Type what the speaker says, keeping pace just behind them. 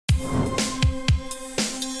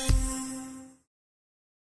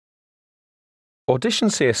Audition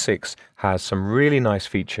CS6 has some really nice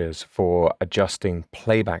features for adjusting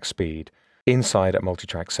playback speed inside a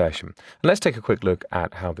multitrack session. And let's take a quick look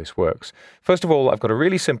at how this works. First of all, I've got a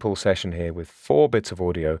really simple session here with 4 bits of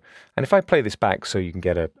audio. And if I play this back so you can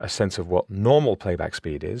get a sense of what normal playback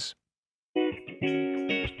speed is.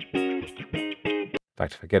 In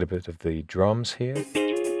fact, if I get a bit of the drums here.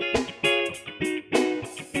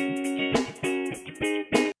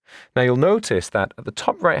 Now you'll notice that at the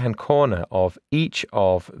top right-hand corner of each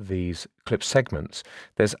of these clip segments,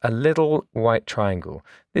 there's a little white triangle.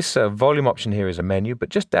 This volume option here is a menu, but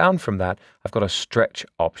just down from that, I've got a stretch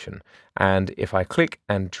option. And if I click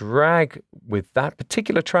and drag with that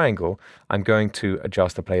particular triangle, I'm going to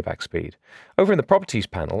adjust the playback speed. Over in the Properties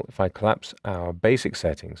panel, if I collapse our basic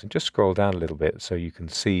settings and just scroll down a little bit so you can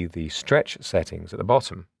see the stretch settings at the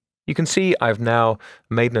bottom, you can see I've now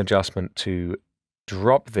made an adjustment to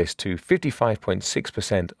drop this to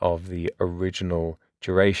 55.6% of the original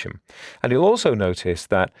duration. And you'll also notice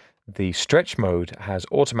that the stretch mode has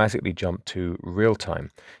automatically jumped to real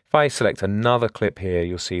time. If I select another clip here,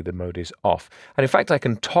 you'll see the mode is off. And in fact, I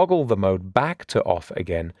can toggle the mode back to off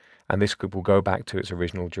again, and this clip will go back to its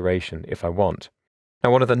original duration if I want.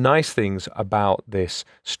 Now, one of the nice things about this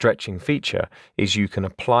stretching feature is you can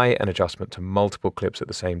apply an adjustment to multiple clips at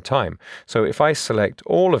the same time. So if I select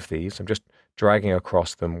all of these, I'm just dragging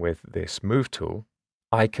across them with this move tool,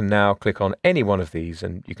 I can now click on any one of these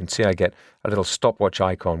and you can see I get a little stopwatch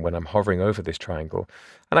icon when I'm hovering over this triangle,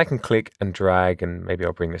 and I can click and drag, and maybe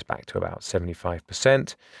I'll bring this back to about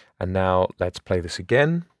 75%. And now let's play this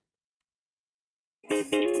again.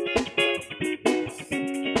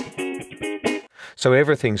 So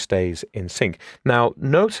everything stays in sync. Now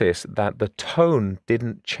notice that the tone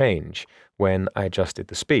didn't change when I adjusted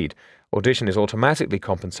the speed. Audition is automatically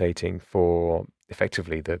compensating for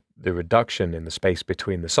effectively the reduction in the space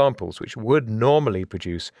between the samples, which would normally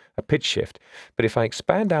produce a pitch shift. But if I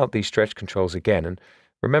expand out these stretch controls again, and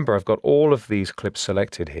remember I've got all of these clips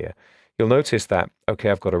selected here, you'll notice that, okay,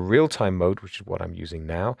 I've got a real-time mode, which is what I'm using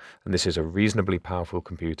now, and this is a reasonably powerful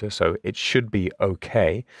computer, so it should be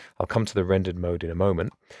okay. I'll come to the rendered mode in a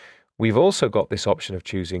moment. We've also got this option of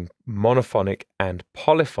choosing monophonic and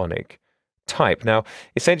polyphonic type. Now,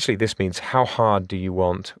 essentially, this means how hard do you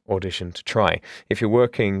want Audition to try? If you're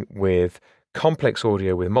working with complex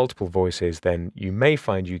audio with multiple voices, then you may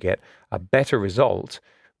find you get a better result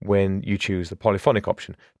when you choose the polyphonic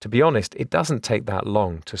option. To be honest, it doesn't take that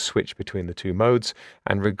long to switch between the two modes,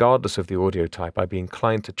 and regardless of the audio type, I'd be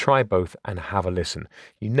inclined to try both and have a listen.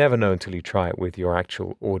 You never know until you try it with your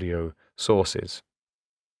actual audio sources.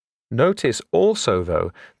 Notice also,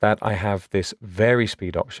 though, that I have this vary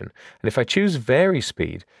speed option. And if I choose vary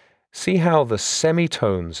speed, see how the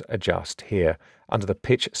semitones adjust here under the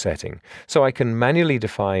pitch setting. So I can manually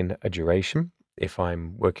define a duration. If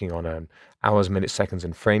I'm working on an hours, minutes, seconds,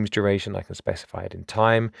 and frames duration, I can specify it in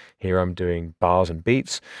time. Here I'm doing bars and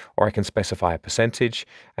beats, or I can specify a percentage.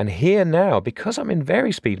 And here now, because I'm in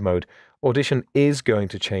vary speed mode, Audition is going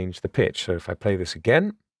to change the pitch. So if I play this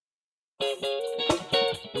again,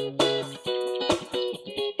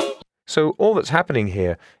 so all that's happening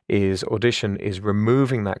here is Audition is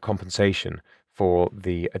removing that compensation for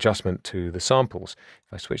the adjustment to the samples.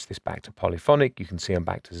 If I switch this back to polyphonic, you can see I'm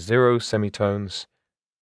back to 0 semitones.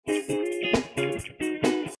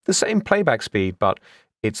 The same playback speed, but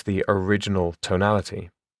it's the original tonality.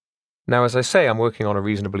 Now, as I say, I'm working on a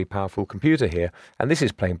reasonably powerful computer here, and this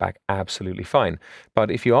is playing back absolutely fine. But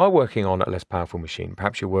if you are working on a less powerful machine,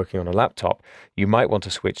 perhaps you're working on a laptop, you might want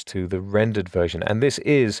to switch to the rendered version, and this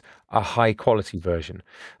is a high-quality version.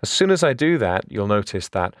 As soon as I do that, you'll notice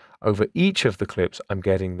that over each of the clips, I'm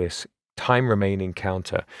getting this time remaining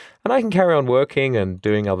counter, and I can carry on working and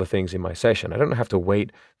doing other things in my session. I don't have to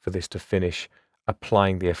wait for this to finish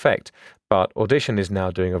applying the effect. But Audition is now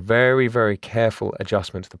doing a very, very careful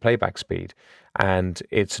adjustment to the playback speed, and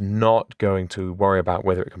it's not going to worry about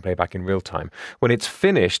whether it can play back in real time. When it's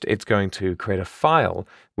finished, it's going to create a file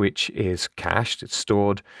which is cached, it's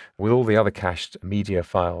stored with all the other cached media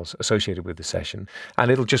files associated with the session, and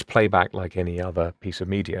it'll just play back like any other piece of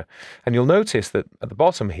media. And you'll notice that at the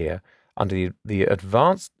bottom here, under the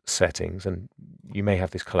advanced settings, and you may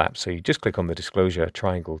have this collapse, so you just click on the disclosure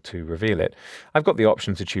triangle to reveal it. I've got the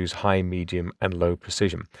option to choose high, medium, and low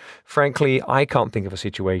precision. Frankly, I can't think of a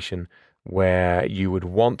situation where you would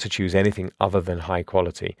want to choose anything other than high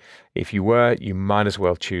quality. If you were, you might as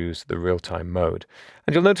well choose the real-time mode.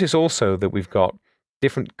 And you'll notice also that we've got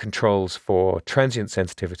different controls for transient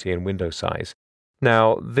sensitivity and window size.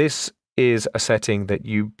 Now, this is a setting that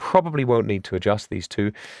you probably won't need to adjust these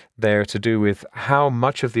to. They're to do with how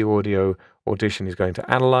much of the audio Audition is going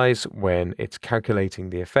to analyze when it's calculating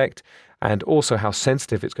the effect, and also how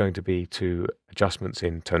sensitive it's going to be to adjustments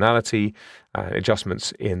in tonality,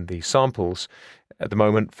 adjustments in the samples. At the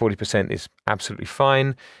moment, 40% is absolutely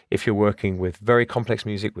fine. If you're working with very complex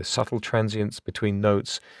music with subtle transients between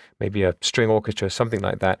notes, maybe a string orchestra, something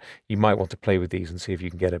like that, you might want to play with these and see if you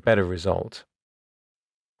can get a better result.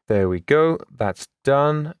 There we go, that's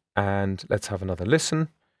done, and let's have another listen.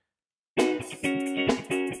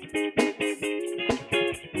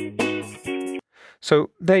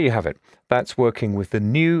 So there you have it. That's working with the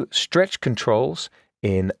new stretch controls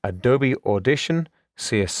in Adobe Audition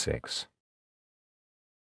CS6.